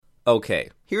Okay,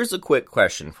 here's a quick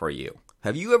question for you.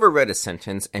 Have you ever read a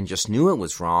sentence and just knew it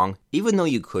was wrong, even though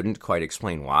you couldn't quite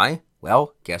explain why?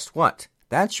 Well, guess what?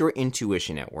 That's your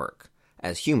intuition at work.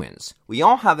 As humans, we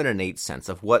all have an innate sense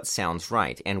of what sounds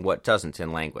right and what doesn't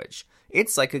in language.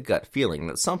 It's like a gut feeling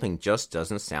that something just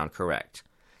doesn't sound correct.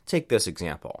 Take this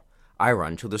example. I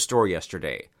run to the store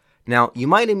yesterday. Now, you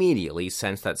might immediately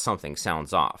sense that something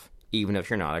sounds off, even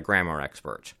if you're not a grammar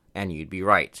expert. And you'd be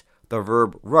right. The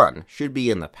verb run should be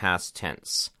in the past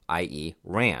tense, i.e.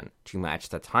 ran, to match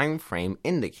the time frame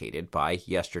indicated by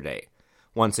yesterday.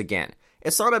 Once again,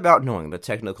 it's not about knowing the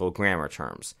technical grammar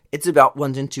terms. It's about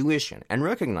one's intuition and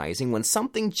recognizing when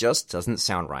something just doesn't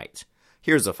sound right.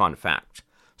 Here's a fun fact.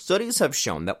 Studies have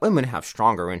shown that women have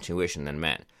stronger intuition than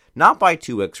men, not by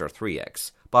 2x or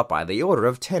 3x, but by the order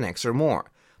of 10x or more.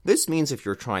 This means if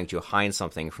you're trying to hide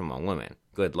something from a woman,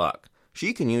 good luck.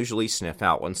 She can usually sniff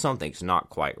out when something's not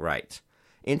quite right.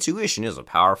 Intuition is a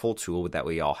powerful tool that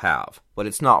we all have, but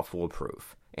it's not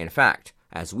foolproof. In fact,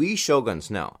 as we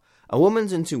shoguns know, a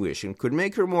woman's intuition could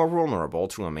make her more vulnerable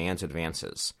to a man's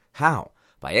advances. How?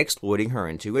 By exploiting her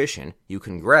intuition, you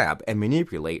can grab and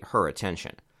manipulate her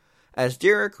attention. As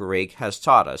Derek Rake has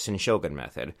taught us in Shogun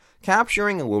Method,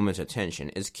 capturing a woman's attention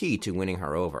is key to winning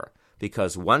her over,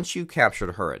 because once you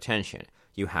captured her attention,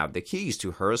 you have the keys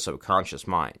to her subconscious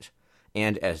mind.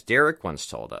 And as Derek once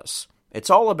told us, it's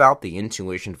all about the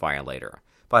intuition violator.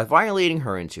 By violating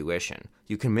her intuition,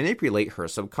 you can manipulate her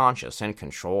subconscious and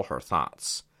control her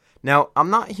thoughts. Now, I'm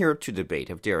not here to debate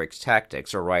if Derek's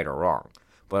tactics are right or wrong,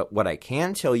 but what I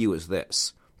can tell you is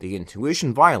this. The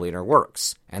intuition violator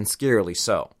works, and scarily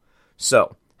so.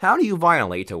 So, how do you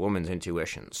violate a woman's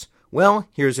intuitions? Well,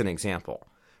 here's an example.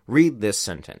 Read this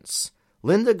sentence.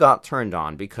 Linda got turned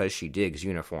on because she digs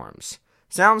uniforms.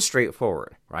 Sounds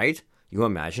straightforward, right? You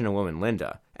imagine a woman,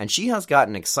 Linda, and she has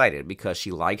gotten excited because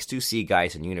she likes to see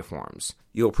guys in uniforms.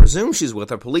 You'll presume she's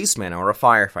with a policeman or a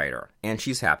firefighter, and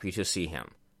she's happy to see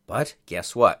him. But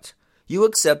guess what? You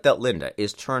accept that Linda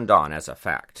is turned on as a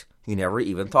fact. You never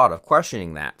even thought of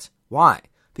questioning that. Why?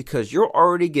 Because you're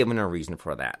already given a reason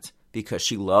for that. Because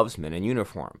she loves men in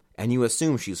uniform, and you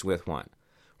assume she's with one.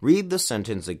 Read the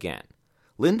sentence again.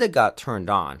 Linda got turned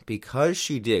on because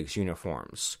she digs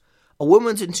uniforms. A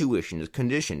woman's intuition is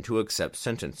conditioned to accept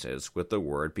sentences with the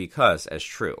word because as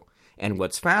true. And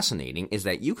what's fascinating is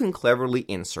that you can cleverly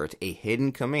insert a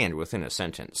hidden command within a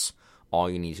sentence. All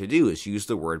you need to do is use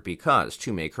the word because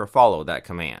to make her follow that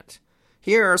command.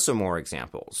 Here are some more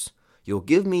examples. You'll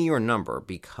give me your number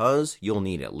because you'll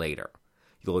need it later.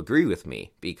 You'll agree with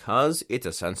me because it's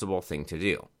a sensible thing to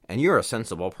do, and you're a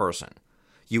sensible person.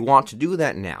 You want to do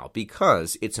that now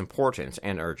because it's important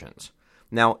and urgent.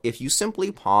 Now, if you simply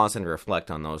pause and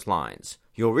reflect on those lines,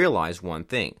 you'll realize one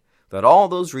thing, that all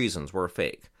those reasons were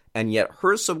fake, and yet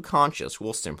her subconscious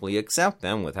will simply accept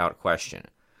them without question.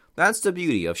 That's the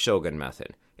beauty of Shogun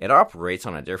Method. It operates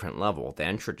on a different level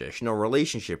than traditional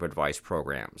relationship advice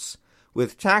programs.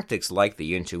 With tactics like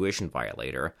the intuition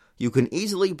violator, you can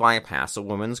easily bypass a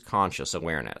woman's conscious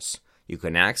awareness. You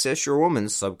can access your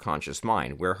woman's subconscious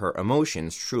mind where her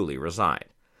emotions truly reside.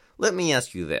 Let me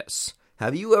ask you this.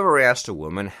 Have you ever asked a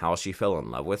woman how she fell in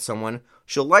love with someone?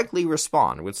 She'll likely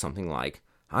respond with something like,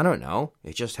 I don't know,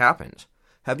 it just happened.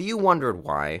 Have you wondered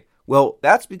why? Well,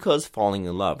 that's because falling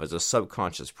in love is a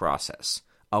subconscious process.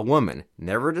 A woman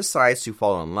never decides to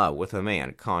fall in love with a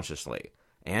man consciously.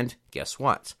 And guess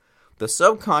what? The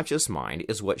subconscious mind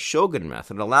is what Shogun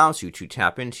Method allows you to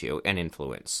tap into and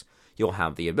influence. You'll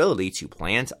have the ability to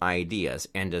plant ideas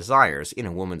and desires in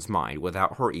a woman's mind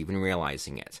without her even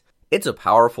realizing it. It's a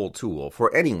powerful tool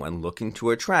for anyone looking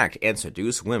to attract and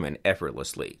seduce women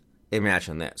effortlessly.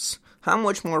 Imagine this. How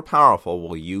much more powerful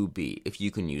will you be if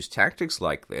you can use tactics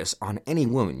like this on any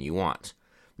woman you want?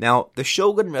 Now, the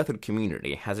Shogun Method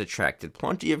community has attracted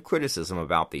plenty of criticism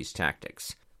about these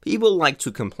tactics. People like to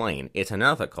complain it's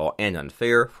unethical and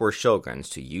unfair for shoguns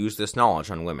to use this knowledge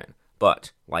on women.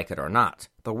 But, like it or not,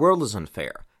 the world is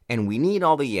unfair, and we need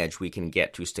all the edge we can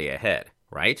get to stay ahead,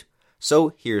 right?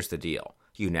 So here's the deal.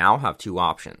 You now have two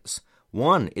options.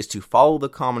 One is to follow the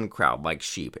common crowd like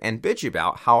sheep and bitch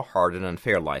about how hard and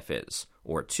unfair life is.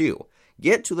 Or two,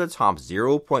 get to the top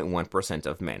 0.1%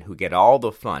 of men who get all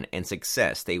the fun and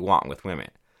success they want with women.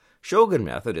 Shogun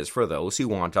Method is for those who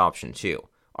want option 2.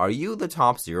 Are you the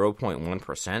top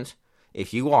 0.1%?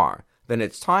 If you are, then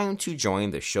it's time to join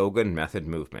the Shogun Method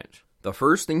movement. The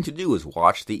first thing to do is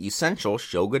watch the essential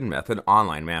Shogun Method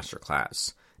online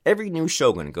masterclass. Every new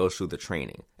Shogun goes through the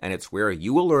training, and it's where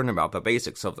you will learn about the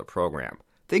basics of the program.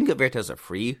 Think of it as a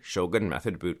free Shogun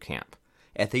Method bootcamp.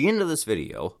 At the end of this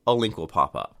video, a link will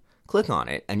pop up. Click on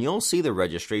it and you'll see the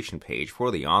registration page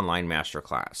for the online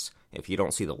masterclass. If you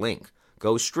don't see the link,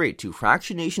 go straight to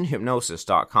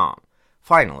fractionationhypnosis.com.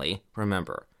 Finally,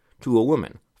 remember, to a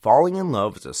woman, falling in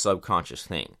love is a subconscious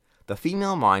thing. The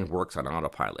female mind works on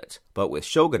autopilot, but with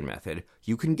Shogun Method,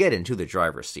 you can get into the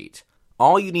driver's seat.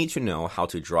 All you need to know how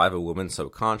to drive a woman's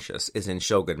subconscious is in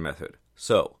Shogun Method.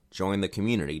 So, join the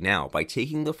community now by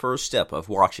taking the first step of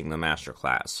watching the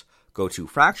masterclass. Go to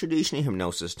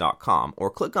fractionationhypnosis.com or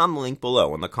click on the link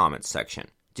below in the comments section.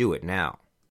 Do it now.